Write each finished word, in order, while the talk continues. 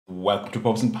Welcome to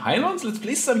Popes and Pylons. Let's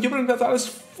play some Europa Universalis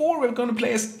 4. We're going to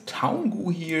play as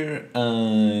Taungu here,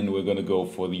 and we're going to go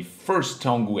for the First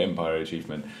Toungoo Empire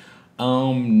achievement.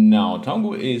 Now,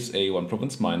 Taungu is a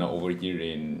one-province minor over here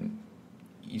in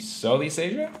Southeast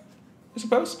Asia, I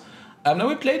suppose. Now,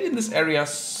 we played in this area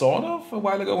sort of a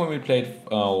while ago when we played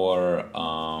our,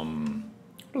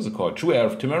 what was it called? True Air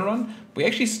of Timor run. We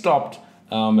actually stopped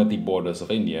at the borders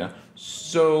of India,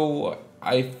 so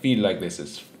I feel like this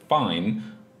is fine.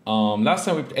 Last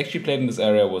time we actually played in this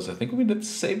area was, I think we did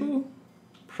Cebu?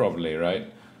 Probably, right?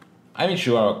 I mean,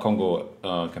 sure, our Congo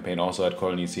campaign also had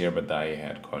colonies here, but I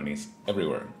had colonies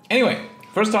everywhere. Anyway,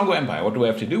 First Toungoo Empire, what do we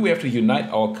have to do? We have to unite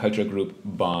our culture group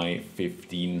by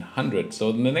 1500. So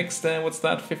in the next, what's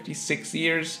that, 56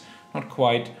 years? Not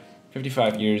quite,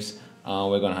 55 years,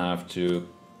 we're gonna have to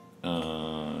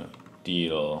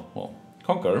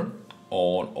conquer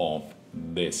all of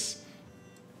this.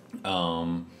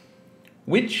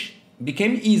 Which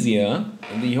became easier,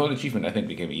 the whole achievement I think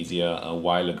became easier a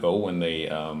while ago when they,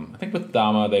 I think with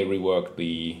Dama they reworked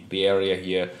the area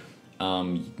here.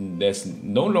 There's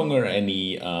no longer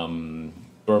any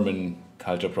Burman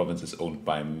culture provinces owned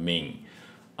by Ming.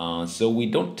 So we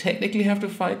don't technically have to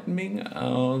fight Ming,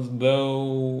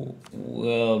 though,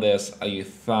 well, there's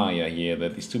Ayutthaya here,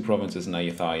 that these two provinces in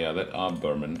Ayutthaya that are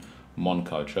Burman, Mon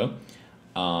culture,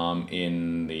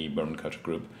 in the Burman culture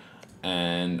group.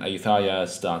 And Ayutthaya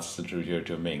starts to tribute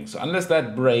to Ming. So unless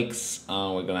that breaks,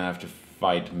 we're gonna have to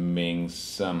fight Ming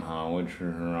somehow, which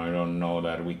I don't know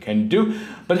that we can do.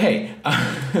 But hey,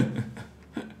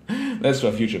 that's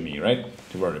for future me, right?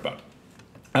 To worry about.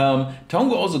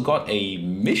 Taungu also got a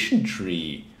mission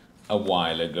tree a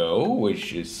while ago,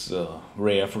 which is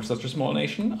rare for such a small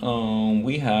nation.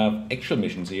 We have actual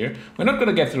missions here. We're not going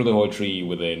to get through the whole tree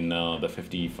within the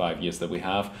 55 years that we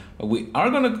have, but we are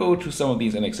going to go to some of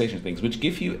these annexation things, which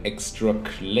give you extra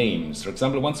claims. For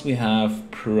example, once we have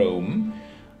Prom,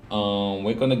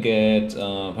 we're going to get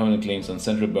permanent claims on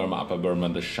Central Burma, Upper Burma,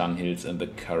 the Shan Hills, and the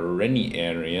Karenni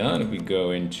area. And if we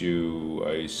go into,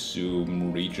 I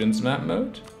assume, regions map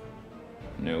mode?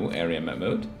 No, area map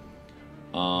mode.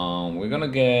 We're gonna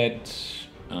get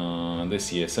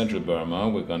this year Central Burma,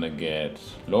 we're gonna get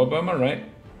Lower Burma, right?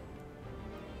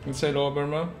 Let's say Lower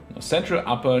Burma? No, Central,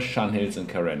 Upper, Shan Hills, and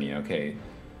Karenni, okay.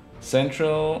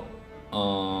 Central,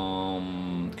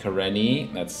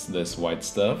 Karenni, that's this white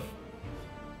stuff.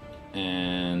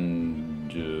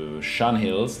 And Shan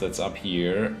Hills, that's up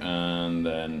here. And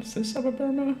then, is this Upper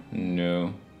Burma?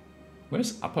 No.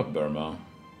 Where's Upper Burma?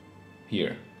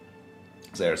 Here.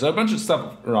 There. So a bunch of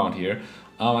stuff around here.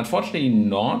 Unfortunately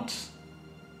not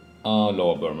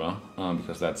Lower Burma,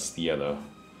 because that's the other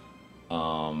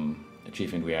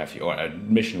achievement we have here, or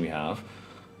mission we have.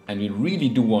 And we really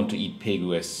do want to eat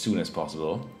Pegu as soon as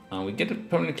possible. We get a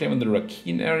permanent claim in the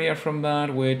Rakhine area from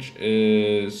that, which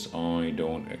is, I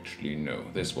don't actually know,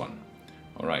 this one.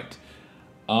 Alright.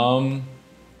 I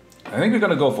think we're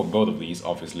gonna go for both of these,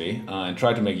 obviously, and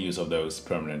try to make use of those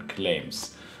permanent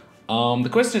claims. The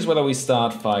question is whether we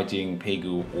start fighting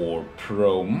Pegu or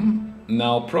Prom.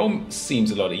 Now, Prom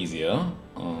seems a lot easier.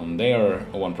 They are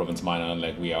a one-province minor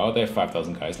like we are. They have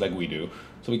 5,000 guys like we do.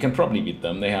 So we can probably beat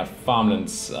them. They have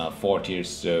farmlands, 4 tiers,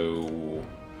 so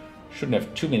shouldn't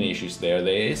have too many issues there.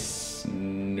 There is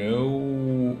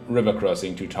no river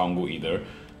crossing to Taungu either.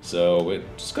 So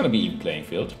it's going to be even playing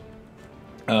field.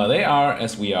 They are,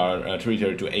 as we are,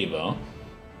 tributary to Ava,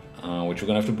 which we're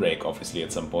going to have to break, obviously,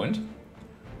 at some point.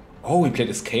 Oh, we played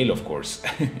a scale, of course,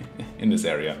 in this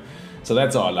area. So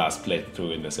that's our last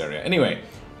playthrough in this area. Anyway,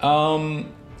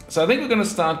 so I think we're going to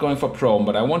start going for Prom,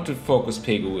 but I want to focus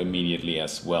Pegu immediately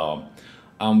as well.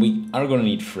 We are going to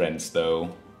need friends,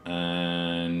 though.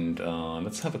 And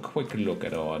let's have a quick look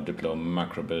at our Diplo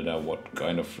macro builder, what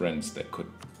kind of friends there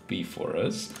could be for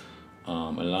us.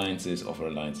 Alliances, offer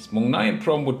alliances. Mongnai and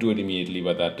Prom would do it immediately,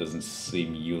 but that doesn't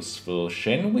seem useful.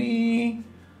 Shenwi?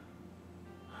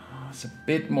 It's a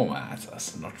bit more,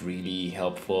 that's not really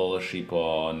helpful.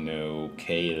 Shipa, no.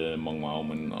 Kale,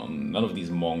 Mongmao, none of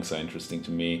these Mongs are interesting to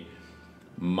me.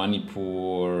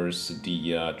 Manipur,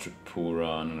 Sadiya,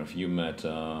 Tripura, none of you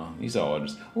matter. These are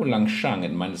orders. Oh, Langshang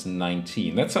at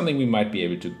 -19. That's something we might be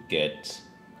able to get.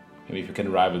 Maybe if we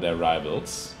can rival their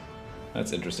rivals.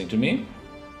 That's interesting to me.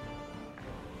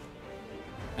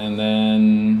 And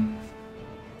then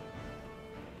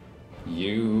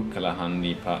you,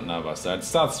 Kalahandi, Patna, Vasa. It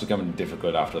starts becoming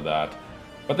difficult after that.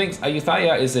 But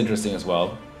Ayutthaya is interesting as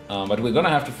well. But we're gonna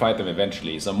have to fight them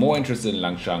eventually. So I'm more interested in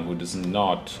Langshang, who does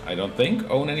not, I don't think,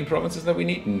 own any provinces that we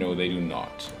need. No, they do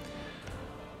not.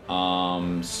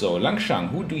 So Langshang,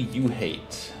 who do you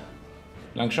hate?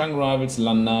 Langshan rivals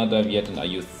Lanna, Daviet, and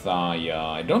Ayutthaya.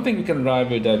 I don't think we can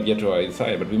rival Daviet or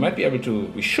Ayutthaya, but we might be able to.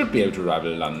 We should be able to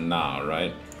rival Lanna,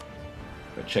 right?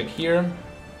 But check here.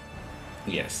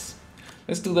 Yes.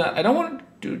 Let's do that. I don't want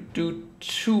to do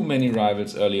too many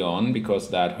rivals early on because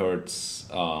that hurts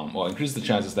or increases the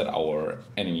chances that our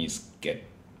enemies get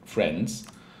friends.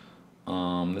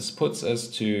 This puts us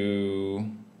to.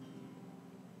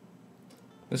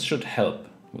 This should help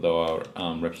with our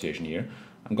reputation here.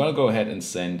 I'm gonna go ahead and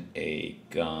send a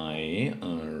guy,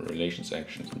 relations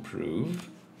actions improve.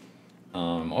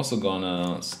 I'm also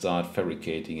gonna start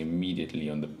fabricating immediately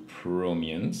on the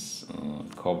Promians,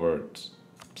 covered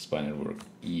spy network,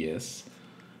 yes.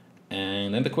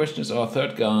 And then the question is, our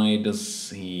third guy, does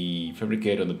he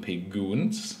fabricate on the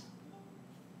Peguns?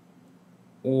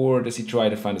 Or does he try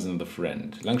to find us another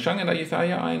friend? Langshan and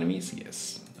Ayutthaya are enemies?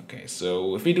 Yes. Okay,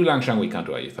 so if we do Langshan, we can't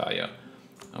do Ayutthaya.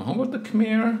 How about the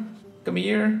Khmer?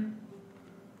 Khmer?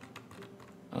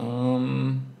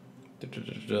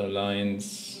 The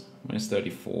Alliance, minus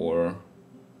 34.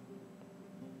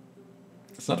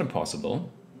 It's not impossible.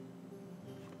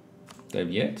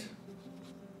 Yet.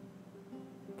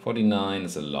 49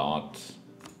 is a lot.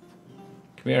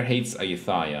 Khmer hates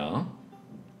Ayutthaya.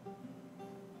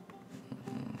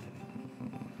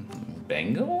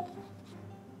 Bengal?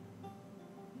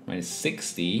 Minus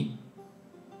 60.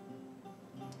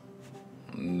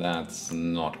 That's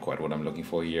not quite what I'm looking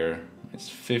for here. It's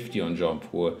 50 on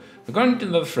Jampur. We're going to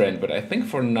another friend, but I think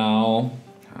for now...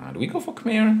 do we go for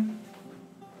Khmer?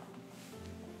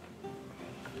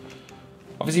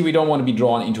 Obviously, we don't want to be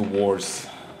drawn into wars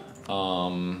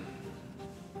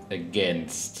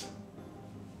against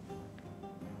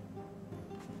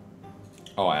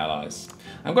our allies.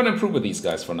 I'm going to improve with these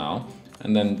guys for now,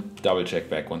 and then double check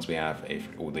back once we have a...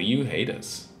 Oh, the EU hate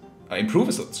us. Improve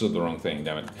is still the wrong thing,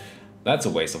 damn it. That's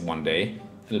a waste of one day.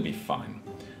 It'll be fine.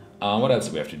 What else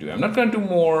do we have to do? I'm not going to do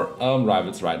more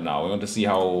rivals right now. We want to see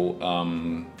how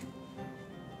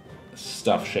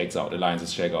stuff shakes out,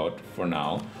 alliances shake out for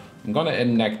now. I'm gonna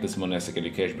enact this monastic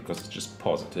education because it's just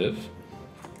positive.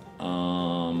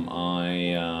 I'm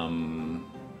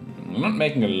not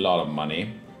making a lot of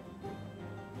money.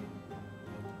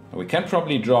 We can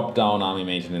probably drop down army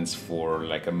maintenance for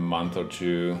like a month or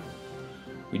two.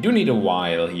 We do need a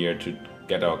while here to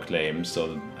get our claims,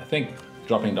 so I think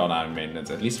dropping down army maintenance,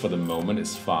 at least for the moment,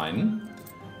 is fine.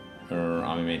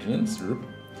 Army maintenance. We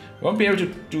won't be able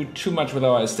to do too much with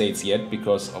our estates yet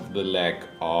because of the lack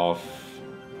of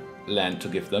land to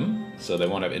give them, so they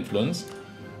won't have influence.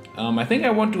 I think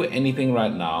I won't do anything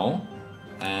right now,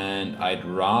 and I'd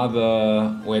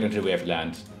rather wait until we have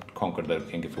land conquered that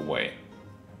we can give away.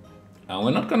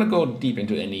 We're not gonna go deep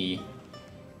into any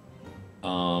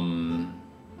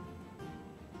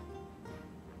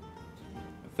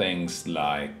things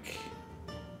like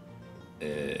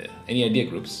any idea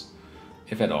groups,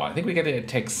 if at all. I think we get a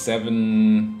tech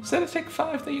 7. Is that a tech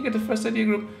 5 that you get the first idea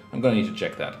group? I'm gonna need to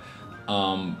check that.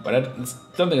 But I don't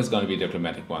think it's going to be a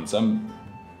diplomatic one. So I'm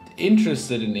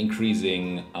interested in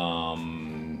increasing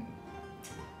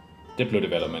diplo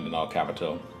development in our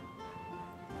capital.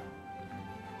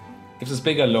 Gives us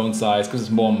bigger loan size, gives us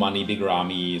more money, bigger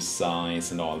army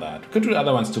size, and all that. Could do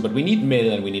other ones too, but we need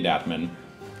mill and we need admin.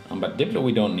 But diplo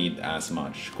we don't need as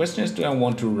much. Question is, do I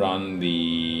want to run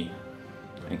the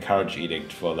encourage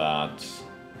edict for that?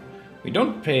 We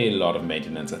don't pay a lot of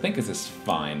maintenance. I think this is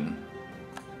fine.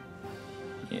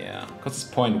 Yeah, because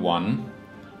it's 0.1,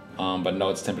 but now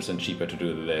it's 10% cheaper to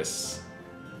do this.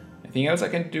 Anything else I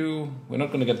can do? We're not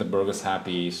going to get the burghers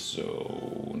happy,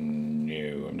 so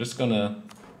no. I'm just going to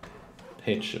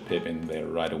pitch a pip in there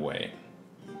right away.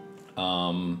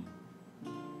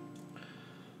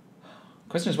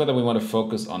 Question is whether we want to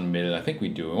focus on mill. I think we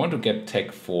do. We want to get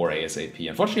tech 4 ASAP.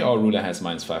 Unfortunately, our ruler has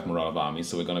 -5 morale of army,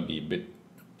 so we're going to be a bit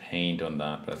pained on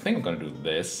that. But I think I'm going to do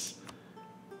this.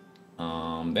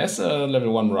 There's a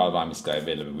level 1 morale of armies guy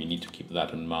available. We need to keep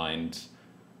that in mind.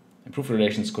 Improved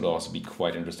relations could also be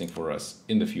quite interesting for us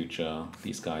in the future.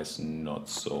 These guys, not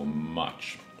so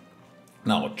much.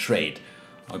 Now, trade.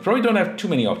 We probably don't have too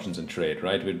many options in trade,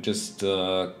 right? We're just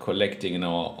collecting in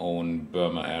our own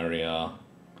Burma area.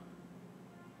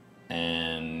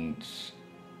 And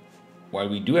while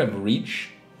we do have reach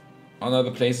on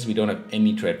other places, we don't have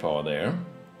any trade power there.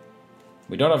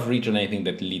 We don't have reach on anything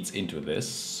that leads into this.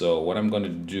 So what I'm going to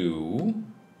do...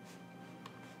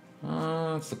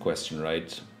 that's the question,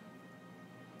 right?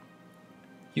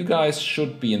 You guys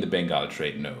should be in the Bengal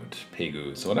trade node,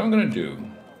 Pegu. So what I'm going to do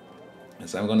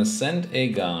is I'm going to send a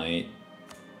guy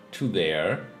to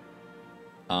there.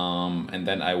 And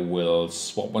then I will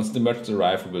swap, once the merchants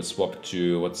arrive, we will swap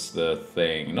to, what's the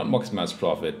thing? Not maximize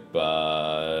profit,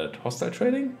 but hostile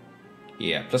trading?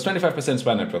 Yeah, plus 25%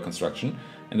 spy network construction.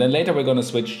 And then later we're going to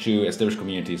switch to established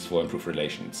communities for improved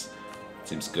relations.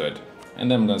 Seems good. And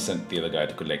then I'm going to send the other guy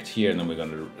to collect here, and then we're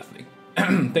going to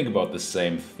think about the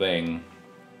same thing.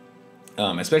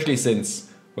 Especially since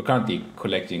we're currently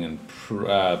collecting and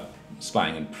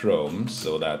spying in Prom,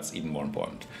 so that's even more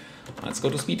important. Let's go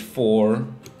to speed 4,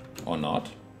 or not.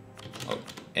 Oh,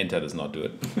 enter does not do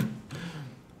it.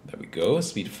 There we go,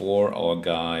 speed 4, our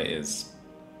guy is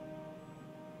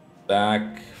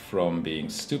back from being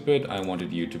stupid. I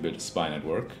wanted you to build a spy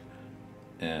network.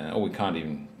 Oh, we can't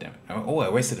even, damn it. Oh, I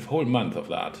wasted a whole month of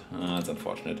that. That's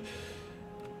unfortunate.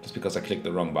 Just because I clicked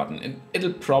the wrong button.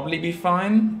 It'll probably be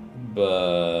fine,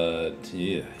 but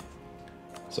yeah.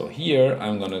 So here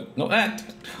I'm gonna, no,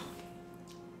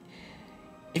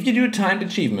 if you do a timed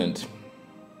achievement,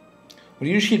 what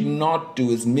you should not do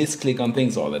is misclick on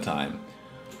things all the time.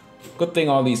 Good thing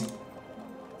all these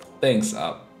things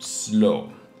are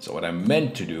slow. So what I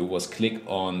meant to do was click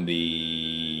on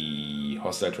the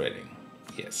hostile trading.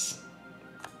 Yes.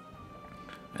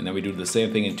 And then we do the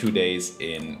same thing in 2 days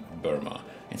in Burma.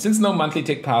 And since no monthly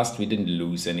tick passed, we didn't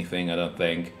lose anything, I don't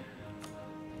think.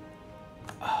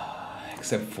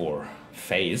 Except for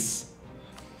phase.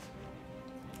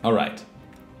 Alright.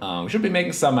 We should be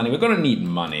making some money. We're gonna need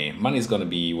money. Money is gonna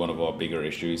be one of our bigger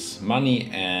issues. Money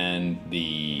and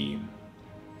the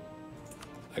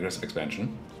aggressive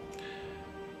expansion.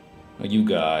 Now you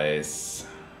guys.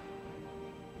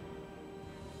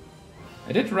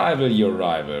 I did rival your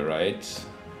rival, right?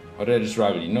 Or did I just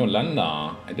rival you? No,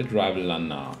 Lanna. I did rival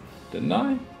Lanna. Didn't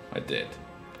I? I did.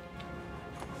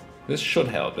 This should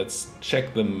help. Let's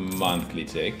check the monthly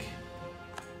tick.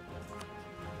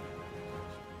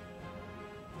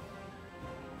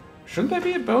 Shouldn't there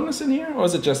be a bonus in here? Or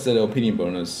is it just an opinion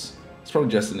bonus? It's probably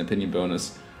just an opinion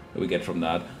bonus that we get from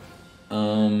that.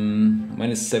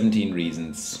 Minus 17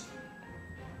 reasons.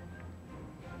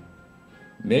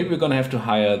 Maybe we're gonna have to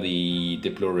hire the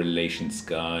Diplo Relations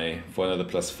guy for another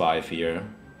 +5 here.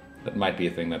 That might be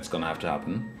a thing that's gonna have to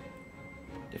happen.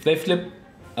 If they flip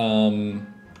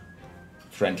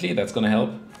friendly, that's gonna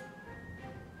help.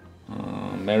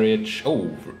 Marriage, oh,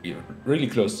 you're really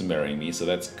close to marrying me, so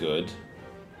that's good.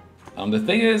 The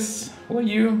thing is, who are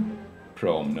you?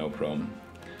 Prom, no Prom.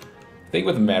 The thing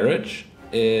with marriage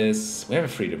is, we have a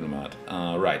free diplomat.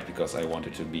 Right, because I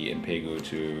wanted to be in Pegu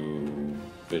to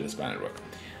build a spy network.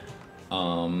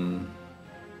 The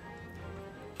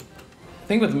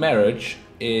thing with marriage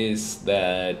is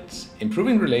that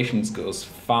improving relations goes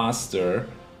faster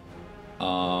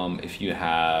if you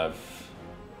have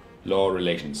lower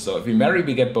relations. So if we marry,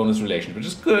 we get bonus relations, which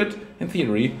is good in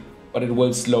theory, but it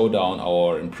will slow down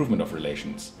our improvement of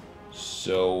relations.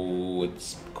 So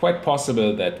it's quite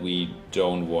possible that we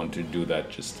don't want to do that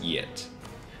just yet.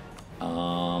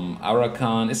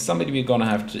 Arakan is somebody we're gonna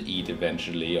have to eat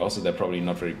eventually. Also, they're probably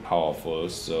not very powerful,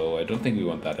 so I don't think we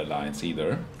want that alliance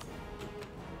either.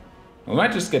 We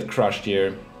might just get crushed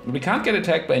here. We can't get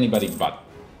attacked by anybody but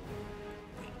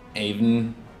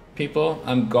Avon people.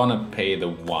 I'm gonna pay the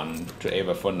 1 to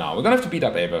Ava for now. We're gonna have to beat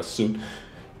up Ava soon.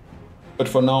 But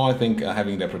for now, I think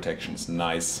having their protection is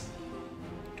nice.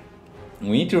 We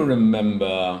need to remember...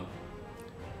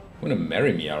 I'm gonna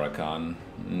marry me, Arakan.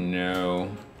 No.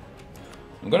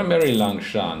 I'm gonna marry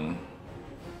Langshan.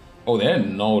 Oh, they're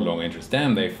no longer interested.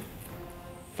 Damn, they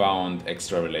found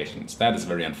extra relations. That is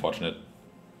very unfortunate.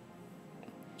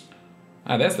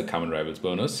 Ah, there's the common rivals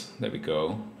bonus. There we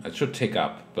go. It should tick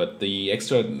up, but the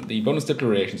bonus diplo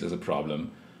relations is a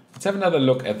problem. Let's have another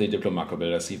look at the diplo macro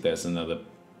builder, see if there's another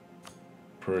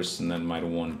person that might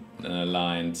want an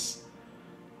alliance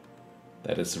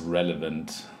that is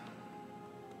relevant.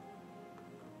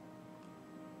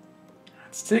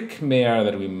 It's the Khmer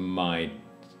that we might...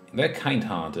 They're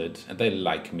kind-hearted and they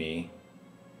like me.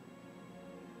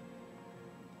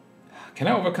 Can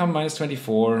I overcome minus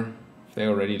 24 if they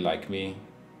already like me?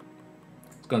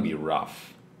 It's gonna be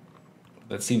rough.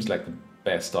 That seems like the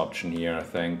best option here, I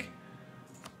think.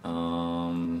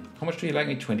 How much do you like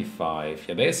me? 25.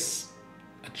 Yeah, there's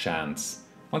a chance.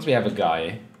 Once we have a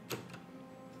guy,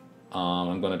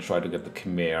 I'm gonna try to get the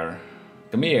Khmer.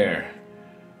 Come here.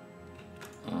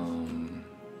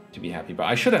 To be happy, but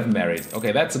I should have married.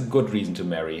 Okay, that's a good reason to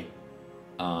marry.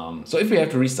 So if we have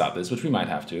to restart this, which we might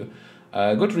have to,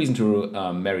 a good reason to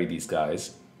marry these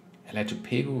guys, Ally to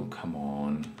Pegu, come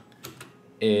on,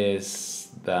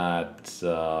 is that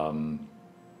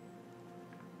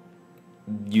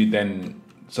you then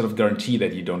sort of guarantee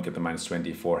that you don't get the minus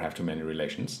 24, have too many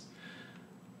relations.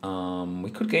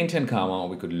 We could gain 10 karma or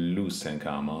we could lose 10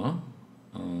 karma.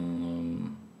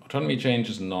 Autonomy change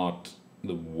is not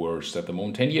the worst at the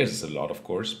moment. 10 years is a lot, of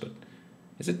course, but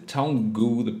is it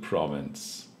Taungu the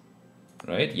province?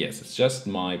 Right? Yes, it's just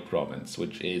my province,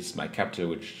 which is my capital,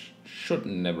 which should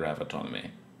never have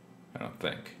autonomy. I don't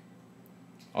think.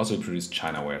 Also, we produce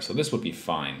Chinaware, so this would be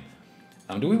fine.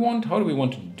 How do we want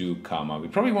to do karma? We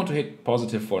probably want to hit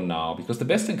positive for now, because the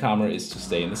best in karma is to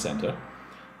stay in the center.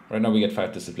 Right now we get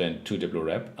 5 discipline, 2 diplo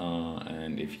rep,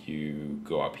 and if you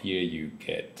go up here, you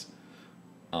get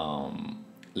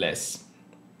less.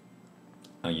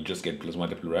 You just get +1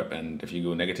 diplo rep, and if you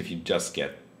go negative, you just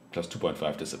get plus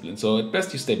 2.5 discipline. So at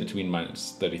best you stay between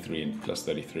 -33 and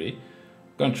 +33. I'm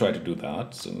gonna try to do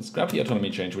that. So let's grab the autonomy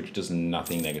change, which does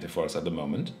nothing negative for us at the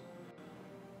moment.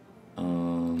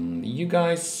 You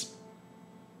guys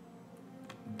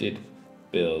did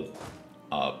build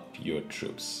up your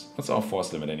troops. What's our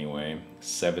force limit anyway?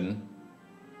 7.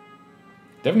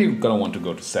 Definitely gonna want to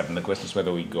go to 7. The question is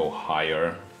whether we go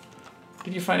higher.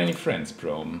 Did you find any friends,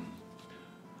 Prom?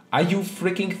 Are you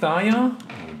freaking Thaya?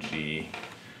 Oh gee.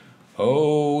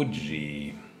 Oh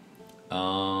gee.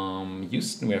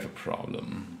 Houston, we have a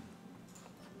problem.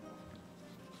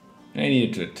 I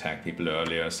needed to attack people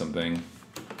earlier or something.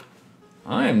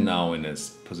 I am now in this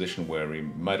position where we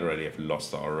might already have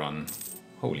lost our run.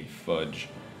 Holy fudge.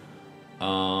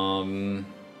 Because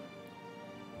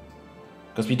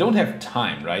we don't have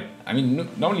time, right? I mean,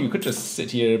 normally we could just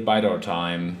sit here, bide our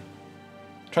time,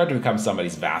 try to become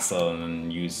somebody's vassal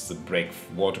and use the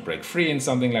war to break free and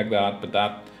something like that, but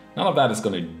none of that is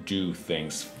going to do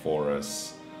things for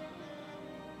us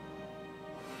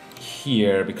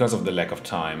here because of the lack of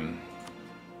time.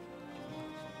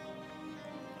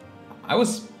 I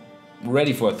was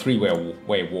ready for a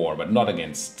 3-way war, but not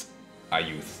against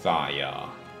Ayutthaya.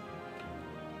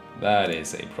 That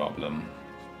is a problem.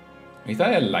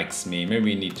 Ayutthaya likes me. Maybe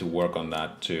we need to work on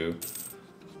that too.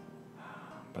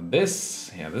 But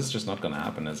this is just not gonna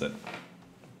happen, is it?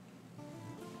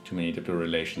 Too many diplo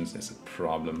relations is a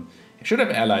problem. I should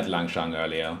have allied Langshan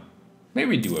earlier.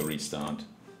 Maybe we do a restart.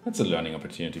 That's a learning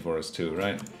opportunity for us too,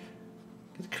 right?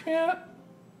 Come here.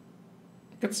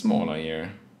 Get smaller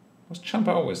here. Was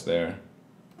Champa always there?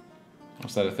 Or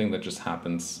is that a thing that just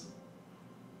happens?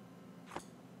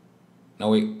 Now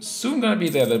we're soon gonna be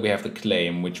there that we have to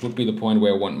claim, which would be the point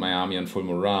where I want my army on full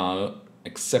morale,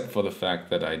 except for the fact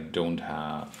that I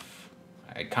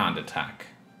can't attack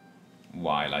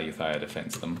while Ayutthaya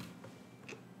defends them.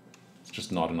 It's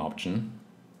just not an option.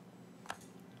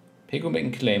 Pegu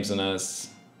making claims on us.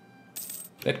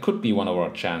 That could be one of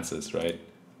our chances, right?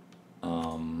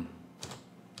 Come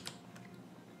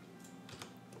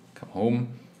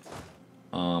home.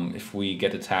 If we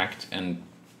get attacked and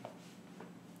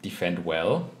defend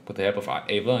well with the help of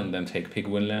Ava and then take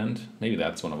Piguan land, maybe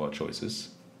that's one of our choices.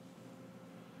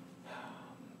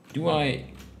 Do I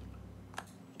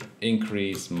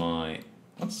increase my...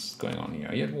 What's going on here?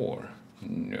 Are you at war?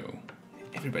 No.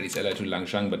 Everybody's allied to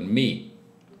Langshan but me.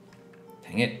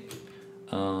 Dang it.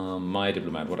 My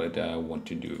diplomat, what do I want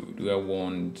to do? Do I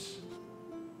want...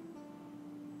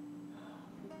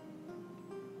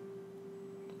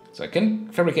 So I can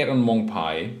fabricate on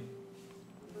Mongpai.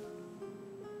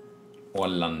 Or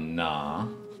Lana.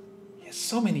 He has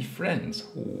so many friends.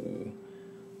 Ooh.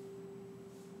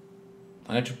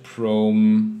 I had to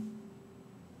Prom.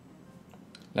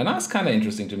 Lana is kind of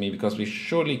interesting to me because we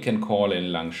surely can call in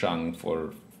Langshan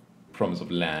for promise of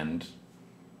land.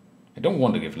 I don't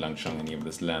want to give Langshan any of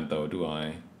this land though, do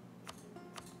I?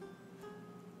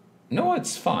 No,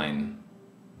 it's fine.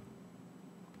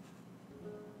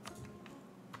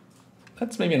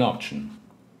 That's maybe an option.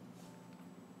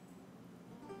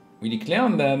 We declare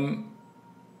on them,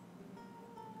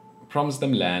 promise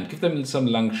them land, give them some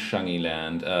Langshangi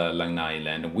land, Langnai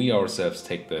land, and we ourselves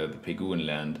take the Peguan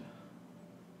land.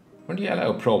 When do you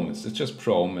allow Prom? It's just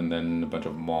Prom and then a bunch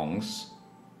of monks.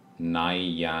 Nai,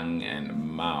 Yang,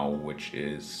 and Mao, which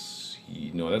is...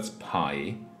 No, that's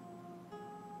Pai.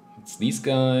 It's these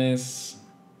guys,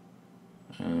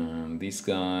 and these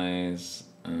guys,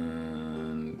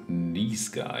 and these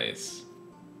guys.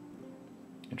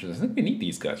 Interesting. I think we need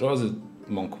these guys. Or is it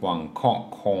Mongquang?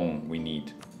 Kong we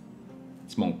need.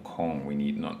 It's Mongkong we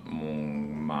need, not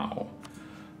Mong Mao.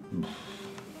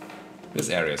 This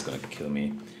area is gonna kill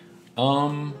me.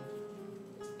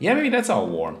 Yeah, maybe that's our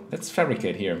war. Let's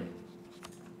fabricate here.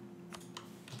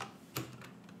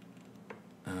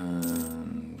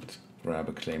 And grab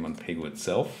a claim on Pegu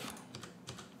itself.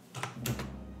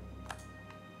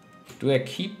 Do I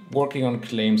keep working on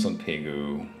claims on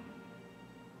Pegu?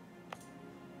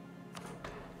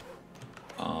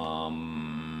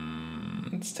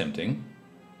 That's tempting.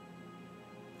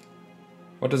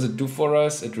 What does it do for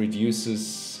us? It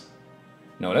reduces...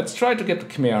 No, let's try to get the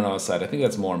Khmer on our side. I think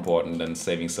that's more important than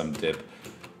saving some dip.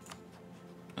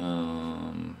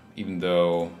 Even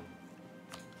though...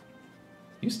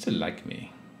 You still like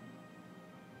me.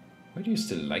 Why do you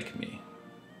still like me?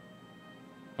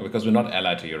 Oh, because we're not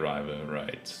allied to your rival,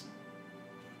 right.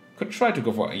 Could try to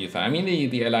go for EUIV. I mean,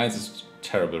 the alliance is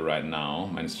terrible right now.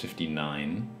 Minus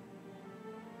 59.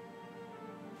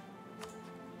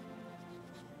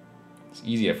 It's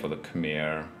easier for the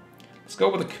Khmer. Let's go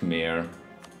with the Khmer.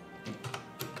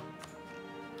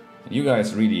 You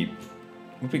guys really...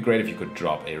 It would be great if you could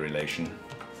drop a relation.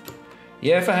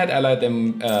 Yeah, if I had allied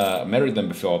them, married them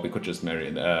before, we could just marry...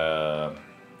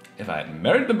 if I had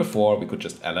married them before, we could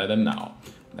just ally them now.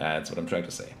 That's what I'm trying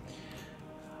to say.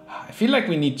 I feel like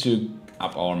we need to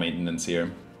up our maintenance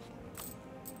here.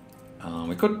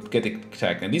 We could get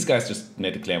attacked, and these guys just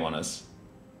made a claim on us.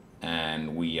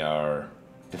 And we are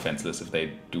defenseless if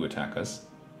they do attack us.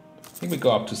 I think we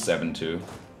go up to 7 too. Did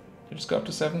we just go up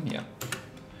to 7? Yeah.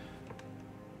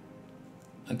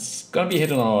 It's gonna be a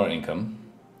hit on our income.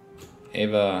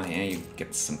 Ava, yeah, you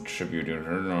get some tribute.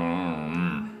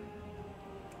 Gonna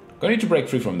need to break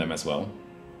free from them as well.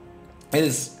 It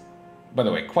is, by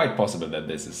the way, quite possible that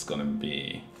this is gonna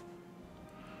be...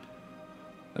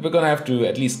 that we're gonna have to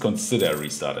at least consider a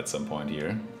restart at some point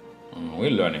here.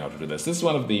 We're learning how to do this. This is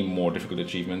one of the more difficult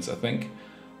achievements, I think.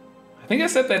 I think I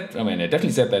said that, I mean, I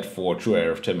definitely said that for True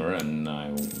Heir of Timur, and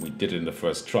we did it in the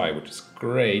first try, which is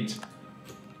great.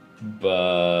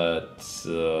 But,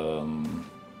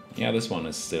 yeah, this one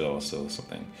is still also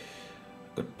something.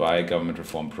 Goodbye, government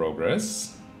reform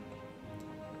progress.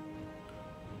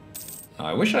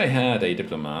 I wish I had a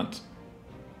diplomat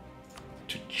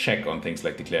to check on things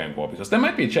like declaring war, because there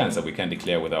might be a chance that we can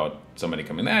declare without somebody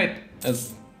coming.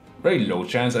 It's very low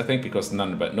chance, I think, because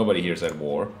nobody here is at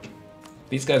war. If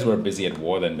these guys were busy at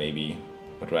war, then maybe,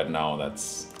 but right now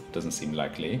that's doesn't seem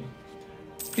likely.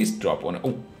 Please drop one.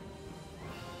 Oh,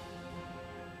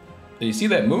 did you see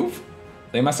that move?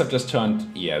 They must have just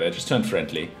turned. Yeah, they just turned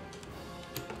friendly.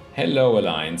 Hello,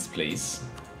 alliance, please.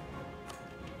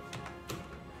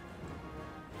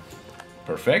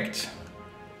 Perfect.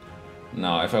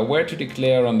 Now, if I were to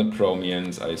declare on the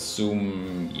Promians, I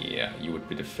assume, yeah, you would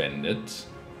be defended.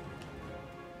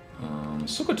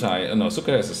 Sukhothai, no,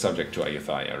 Sukhothai is a subject to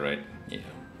Ayutthaya, right? Yeah.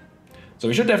 So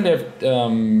we should definitely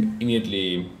have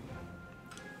immediately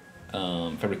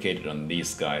fabricated on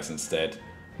these guys instead,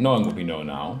 knowing what we know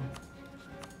now.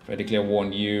 If I declare war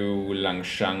on you,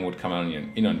 Langshang would come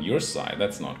in on your side.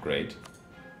 That's not great.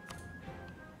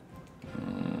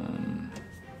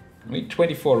 Only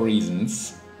 24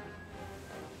 reasons.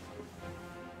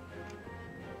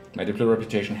 My diplomatic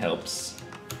reputation helps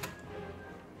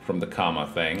from the karma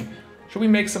thing. Should we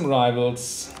make some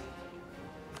rivals?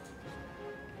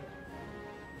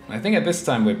 I think at this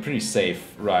time we're pretty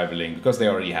safe rivaling, because they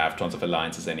already have tons of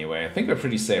alliances anyway. I think we're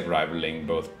pretty safe rivaling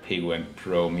both Pegu and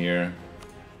Prom here.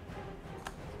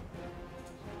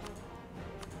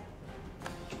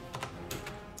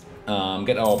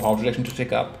 Get our power projection to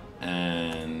tick up,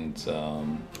 and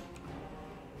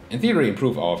in theory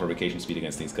improve our fabrication speed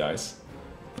against these guys.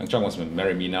 Langchang wants to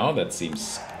marry me now, that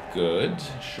seems good,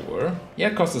 sure. Yeah,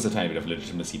 it costs us a tiny bit of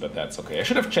legitimacy, but that's okay. I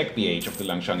should have checked the age of the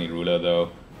Langshangi ruler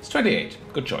though. It's 28,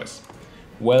 good choice.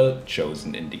 Well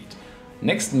chosen indeed.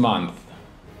 Next month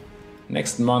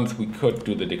we could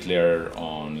do the declare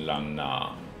on Lang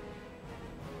Na.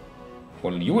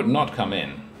 Well, you would not come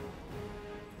in.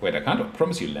 Wait, I can't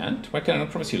promise you land? Why can I not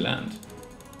promise you land?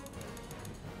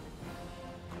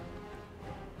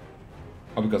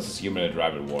 Oh, because it's humiliate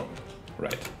rival war.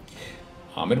 Right.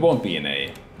 It won't be in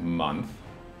a month.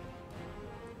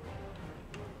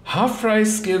 Half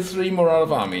price, skill 3, morale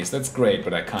of armies. That's great,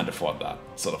 but I can't afford that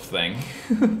sort of thing.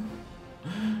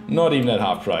 Not even at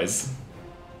half price.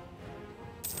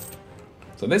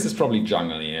 So this is probably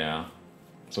jungle, yeah.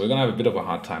 So we're gonna have a bit of a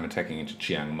hard time attacking into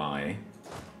Chiang Mai.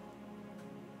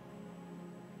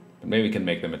 But maybe we can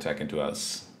make them attack into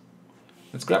us.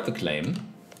 Let's grab the claim.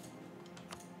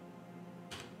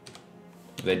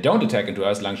 If they don't attack into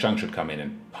us, Langshang should come in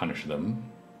and punish them.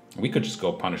 We could just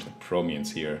go punish the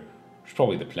Promians here. Which is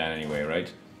probably the plan anyway,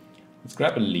 right? Let's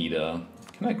grab a leader.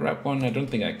 Can I grab one? I don't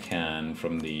think I can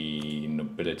from the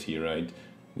nobility, right?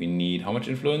 We need how much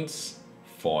influence?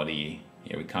 40.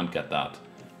 Yeah, we can't get that.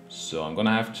 So I'm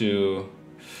gonna have to...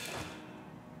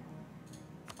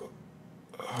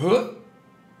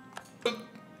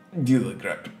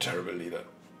 grab a terrible leader.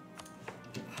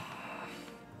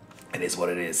 It is what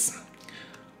it is.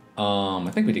 I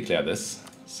think we declare this.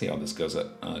 See how this goes.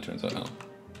 Turns out, oh,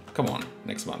 come on,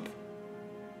 next month.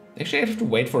 Actually, I have to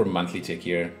wait for a monthly tick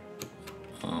here.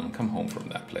 Come home from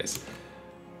that place.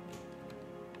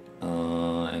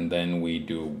 And then we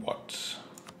do what?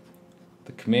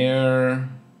 The Khmer...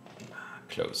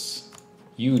 Close.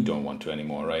 You don't want to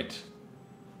anymore, right?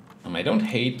 I don't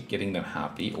hate getting them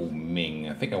happy. Oh, Ming.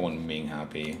 I think I want Ming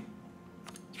happy.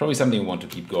 It's probably something we want to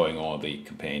keep going all the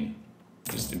campaign.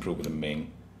 Just improve with the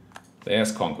Ming.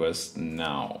 There's conquest.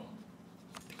 Now.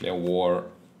 Declare war.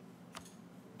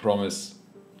 Promise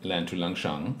land to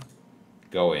Langshan.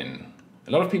 Go in.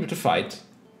 A lot of people to fight,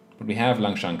 but we have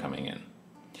Langshan coming in.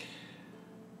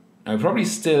 Now, we're probably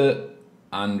still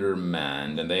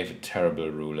undermanned, and they have a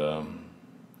terrible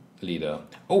leader.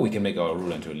 Oh, we can make our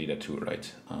ruler into a leader too,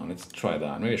 right? Let's try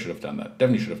that. Maybe I should have done that.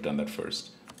 Definitely should have done that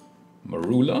first.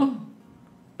 Marula?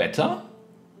 Better?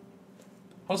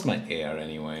 How's my heir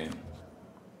anyway?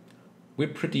 We're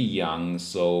pretty young,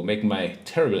 so making my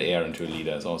terrible heir into a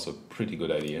leader is also a pretty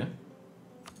good idea.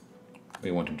 We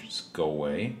want him to just go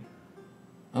away.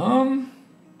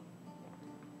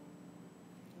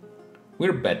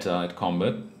 We're better at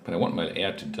combat, but I want my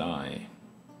heir to die.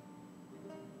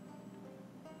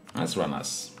 Let's run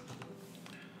us.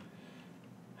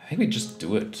 I think we just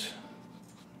do it.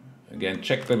 Again,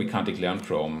 check that we can't declare on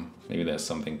Chrome. Maybe there's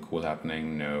something cool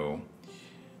happening. No.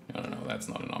 No, that's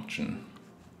not an option.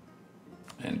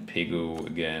 And Pegu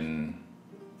again.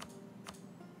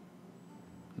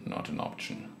 Not an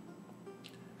option.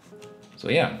 So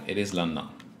yeah, it is Lanna.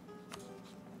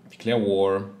 Declare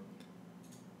war.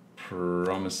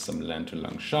 Promise some land to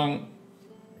Langshan.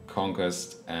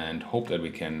 Conquest and hope that we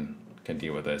can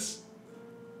deal with this.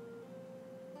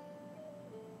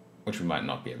 Which we might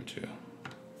not be able to.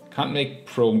 Can't make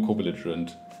Prom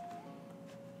co-belligerent.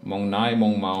 Mong Nai,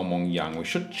 Mong Mao, Mong Yang. We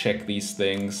should check these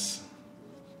things.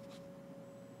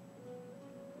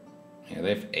 Yeah, they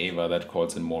have Ava that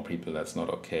calls in more people. That's not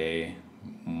okay.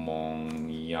 Mong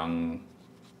Yang,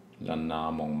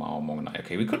 Lanna, Mong Mao, Mong Nai.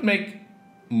 Okay, we could make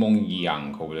Mong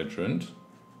Yang co-belligerent.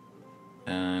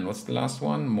 And what's the last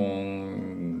one?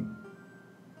 Mong...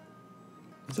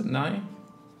 Is it Nai?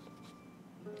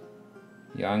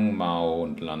 Yang, Mao,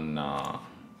 and Lanna.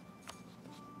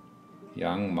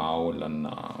 Yang, Mao,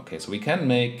 Lanna. Okay, so we can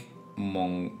make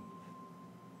Mong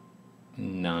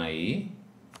Nai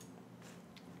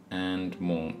and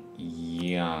Mong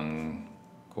Yang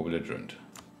co-belligerent.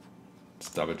 Let's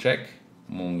double check.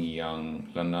 Mong Yang,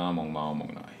 Lanna, Mong Mao,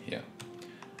 Mong Nai. Yeah.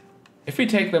 If we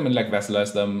take them and like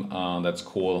vassalize them, that's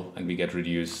cool, and we get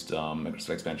reduced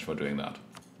expansion for doing that.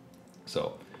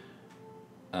 So,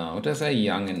 what does I say?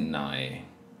 Yang and Nai.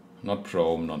 Not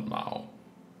Prom, not Mao.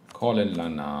 Call in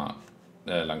Lanna,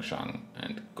 Langshan,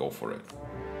 and go for it.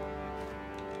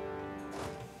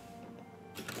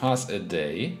 Pass a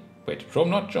day. Wait, Prom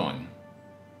not join?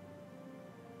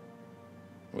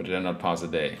 Or did I not pass a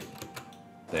day?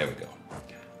 There we go.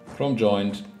 Prom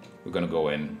joined. We're gonna go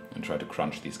in and try to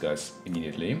crunch these guys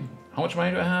immediately. How much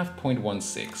money do I have?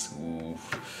 0.16.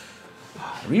 Oof.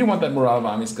 I really want that morale of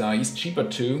armies guy. He's cheaper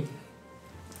too.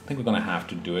 I think we're gonna have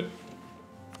to do it.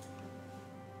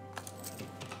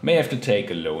 May have to take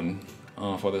a loan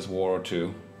for this war or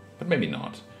two, but maybe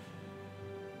not.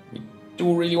 We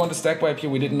do really want to stack wipe here.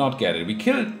 We did not get it. We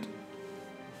killed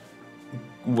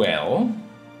well,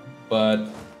 but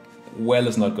well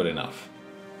is not good enough.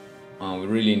 We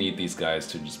really need these guys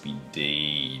to just be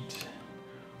dead.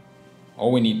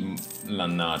 Or we need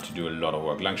Lanna to do a lot of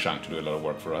work, Langshan to do a lot of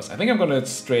work for us. I think I'm gonna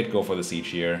straight go for the siege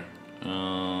here.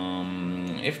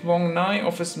 If Mong Nai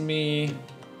offers me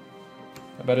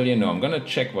a battle here, no, I'm gonna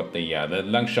check what the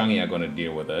Langshan are gonna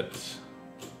deal with it.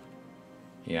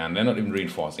 Yeah, and they're not even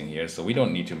reinforcing here, so we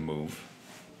don't need to move.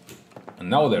 And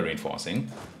now they're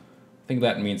reinforcing. I think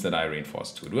that means that I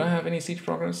reinforce too. Do I have any siege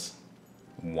progress?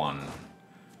 1.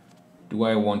 Do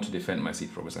I want to defend my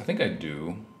siege progress? I think I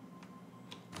do.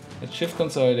 Let's shift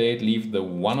consolidate, leave the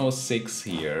 106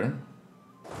 here.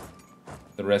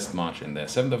 The rest march in there.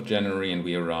 7th of January, and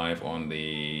we arrive on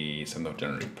the 7th of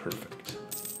January. Perfect.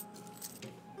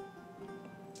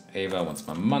 Ava wants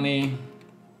my money.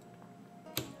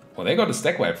 Well, they got a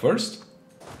stack wipe first.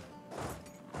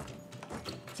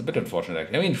 It's a bit unfortunate.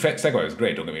 I mean, stack wipe is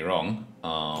great, don't get me wrong.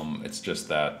 It's just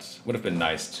that would have been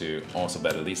nice to also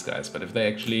battle these guys, but if they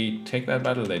actually take that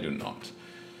battle, they do not.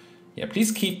 Yeah,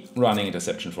 please keep running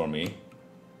interception for me.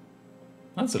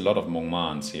 That's a lot of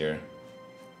Mongmans here.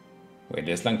 Wait,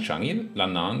 there's Langshan,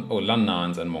 Lannan, oh,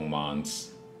 Lannans and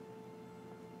Mongmans.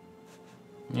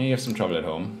 Yeah, you have some trouble at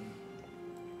home.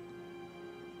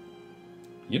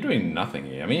 You're doing nothing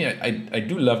here. I mean, I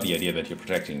do love the idea that you're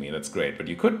protecting me, that's great, but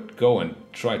you could go and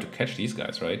try to catch these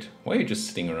guys, right? Why are you just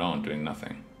sitting around doing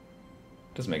nothing?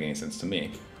 Doesn't make any sense to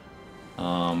me.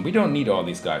 We don't need all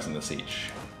these guys in the siege.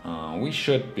 We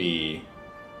should be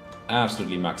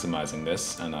absolutely maximizing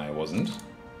this, and I wasn't.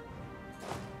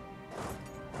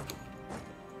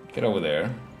 Get over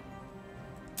there.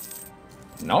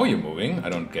 Now you're moving? I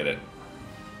don't get it.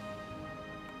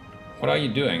 What are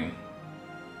you doing?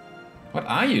 What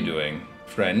are you doing,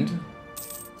 friend?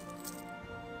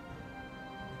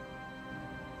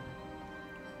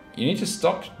 You need to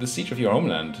stop the siege of your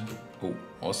homeland. Oh,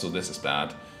 also this is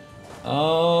bad.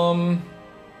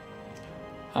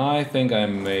 I think I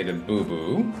made a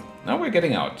boo-boo. Now we're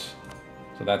getting out.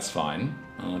 So that's fine.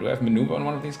 Do I have maneuver on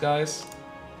one of these guys?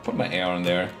 Put my air on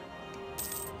there.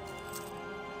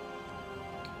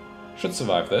 Should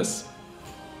survive this.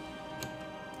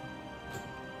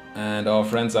 And our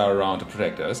friends are around to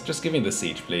protect us. Just give me the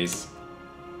siege, please.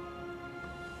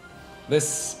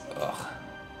 This... Ugh.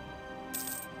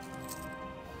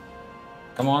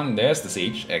 Come on, there's the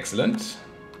siege. Excellent.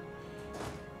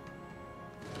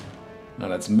 Now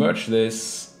let's merge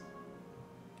this.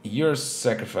 You're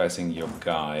sacrificing your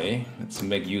guy. Let's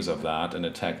make use of that and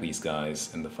attack these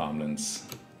guys in the farmlands.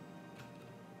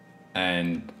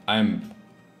 And I'm...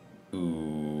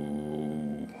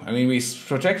 Ooh. I mean, we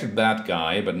protected that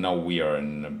guy, but now we are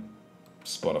in a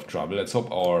spot of trouble. Let's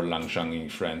hope our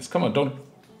Langshangi friends... Come on, don't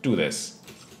do this.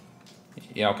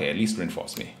 Yeah, okay, at least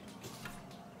reinforce me.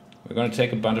 We're gonna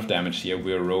take a bunch of damage here.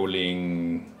 We're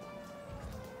rolling...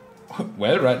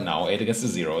 Well, right now, 8 against a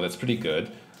 0. That's pretty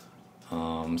good.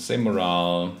 Same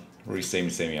morale. Really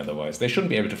same otherwise. They shouldn't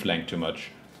be able to flank too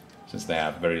much, since they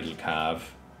have very little cav.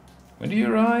 When do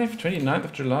you arrive? 29th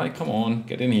of July? Come on,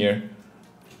 get in here.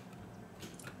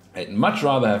 I'd much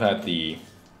rather have had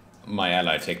my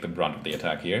ally take the brunt of the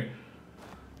attack here.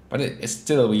 But it's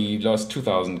still, we lost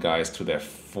 2,000 guys to their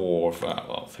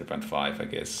 3.5, I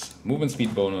guess. Movement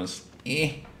speed bonus,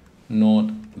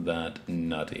 not that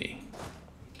nutty.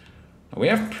 We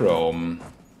have Prom.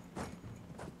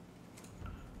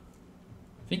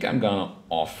 I think I'm gonna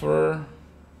offer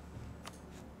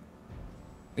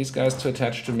these guys to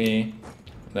attach to me.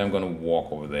 Then I'm gonna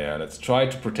walk over there. Let's try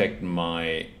to protect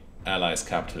my allies'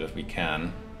 capital if we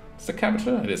can. It's the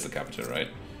capital? It is the capital, right?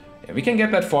 Yeah, we can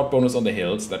get that fort bonus on the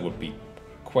hills. That would be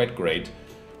quite great.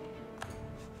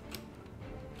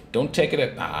 Don't take it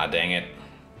at... Ah, dang it.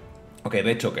 Okay,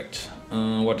 they took it.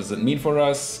 What does it mean for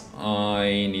us?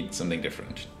 I need something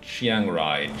different. Chiang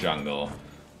Rai jungle.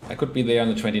 I could be there on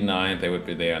the 29th, they would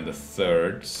be there on the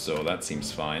 3rd, so that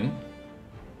seems fine.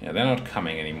 Yeah, they're not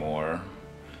coming anymore.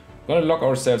 We're gonna lock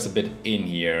ourselves a bit in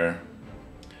here.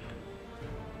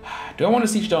 Do I want to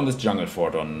siege down this jungle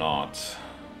fort or not?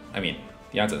 I mean,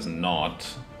 the answer is not.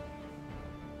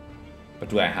 But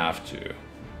do I have to?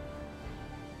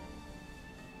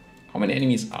 How many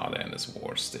enemies are there in this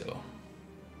war still?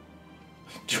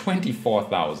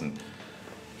 24,000.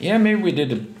 Yeah, maybe we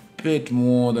did a bit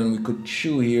more than we could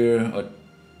chew here,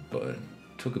 but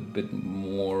took a bit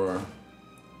more,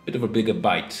 bit of a bigger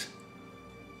bite,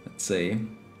 let's say.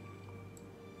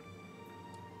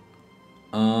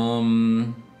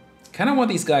 Kind of want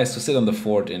these guys to sit on the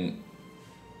fort and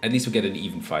at least we get an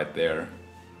even fight there.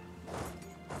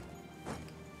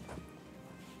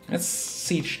 Let's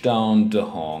siege down De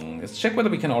Hong. Let's check whether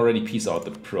we can already piece out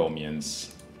the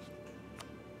Promians.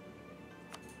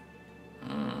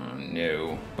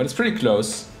 No, but it's pretty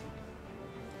close.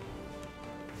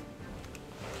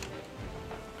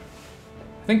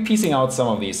 I think piecing out some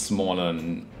of these smaller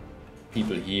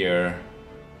people here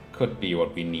could be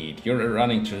what we need. You're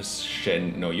running to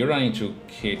you're running to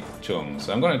Ketung,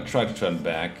 so I'm gonna try to turn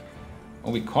back.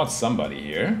 Oh, we caught somebody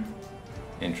here.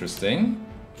 Interesting.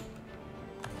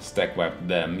 Stack wipe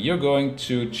them. You're going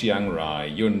to Chiang Rai.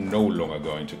 You're no longer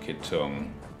going to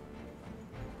Ketung.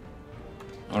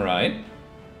 Alright.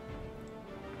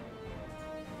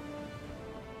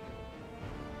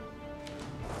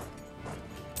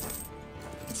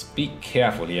 Let's be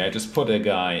careful here. I just put a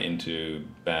guy into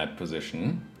bad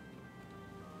position.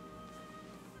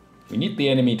 We need the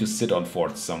enemy to sit on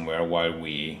forts somewhere while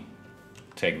we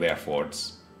take their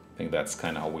forts. I think that's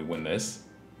kind of how we win this.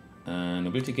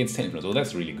 Nobility gains 10 influence. Oh,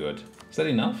 that's really good. Is that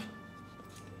enough?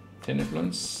 10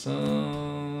 influence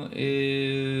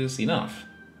is enough.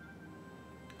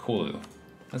 Cool.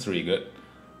 That's really good.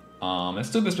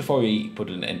 Let's do this before we put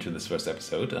an end to this first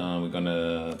episode. We're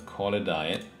gonna call a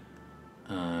diet.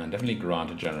 Definitely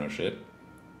grant a generalship.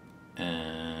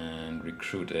 And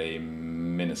recruit a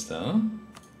minister.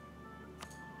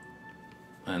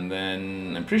 And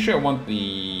then I'm pretty sure I want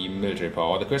the military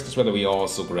power. The question is whether we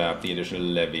also grab the additional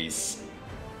levies.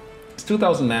 It's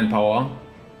 2,000 manpower.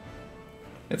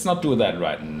 Let's not do that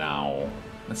right now.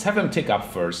 Let's have them tick up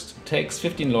first. Takes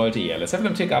 15 loyalty. Yeah, let's have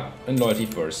them tick up in loyalty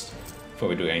first before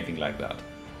we do anything like that.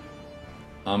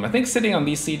 I think sitting on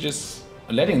these sieges,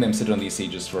 letting them sit on these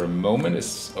sieges for a moment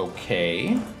is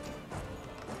okay.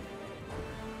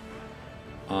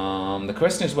 The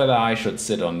question is whether I should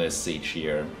sit on this siege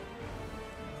here.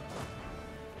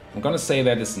 I'm gonna say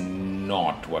that is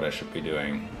not what I should be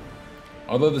doing.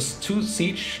 Although this 2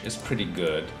 siege is pretty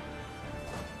good.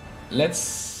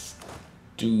 Let's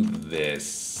do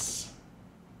this.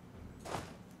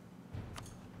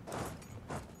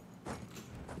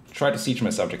 Try to siege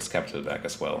my subject's capital back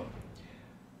as well.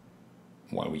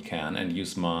 While we can, and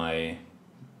use my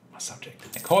subject.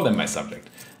 I call them my subject.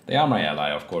 They are my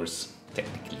ally, of course.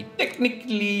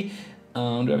 Technically. Do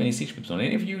I have any siege pips on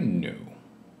any of you? No.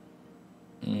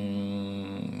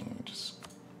 Just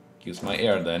use my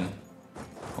air then.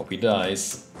 Hope he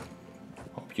dies.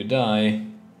 Hope you die.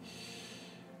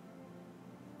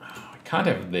 I can't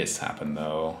have this happen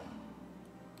though.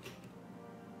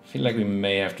 I feel like we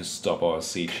may have to stop our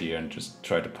siege here and just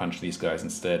try to punch these guys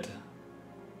instead.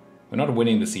 We're not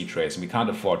winning the siege race and we can't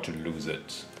afford to lose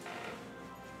it.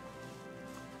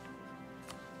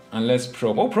 Unless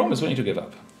Prom... Oh, Prom is willing to give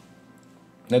up.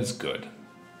 That's good.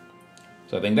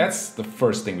 So I think that's the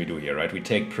first thing we do here, right? We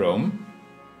take Prom.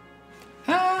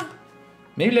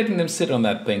 Maybe letting them sit on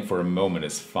that thing for a moment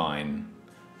is fine.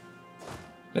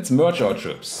 Let's merge our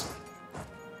troops.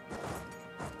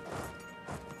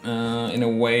 In a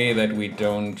way that we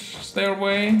don't... Is there a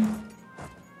way?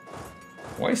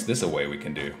 Why is this a way we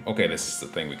can do? Okay, this is the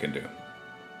thing we can do.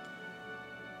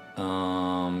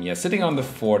 Yeah, sitting on the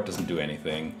fort doesn't do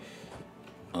anything.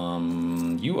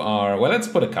 You are... Well, let's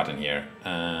put a cut in here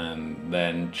and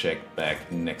then check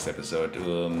back next episode.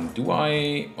 Do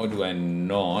I or do I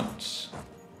not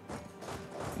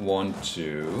want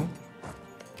to...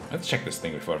 Let's check this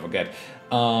thing before I forget.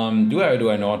 Do I or do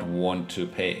I not want to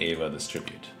pay Ava this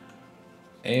tribute?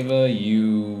 Ava,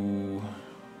 you...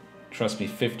 Trust me,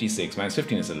 56 minus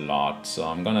 15 is a lot, so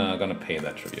I'm gonna pay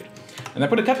that tribute. And I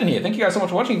put a cut in here. Thank you guys so much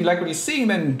for watching. If you like what you're seeing,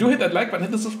 then do hit that like button,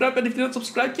 hit the subscribe button if you're not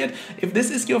subscribed yet. If this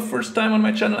is your first time on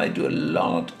my channel, I do a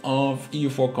lot of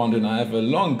EU4 content. I have a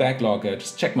long backlog.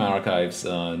 Just check my archives.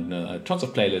 Tons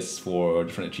of playlists for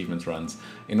different achievements runs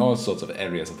in all sorts of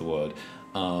areas of the world.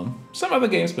 Some other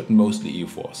games, but mostly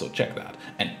EU4, so check that.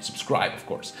 And subscribe, of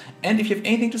course. And if you have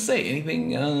anything to say,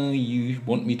 anything you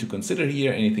want me to consider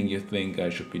here, anything you think I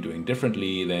should be doing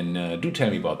differently, then do tell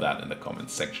me about that in the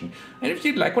comments section. And if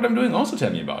you like what I'm doing, also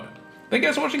tell me about it. Thank you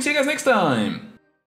guys for watching, see you guys next time!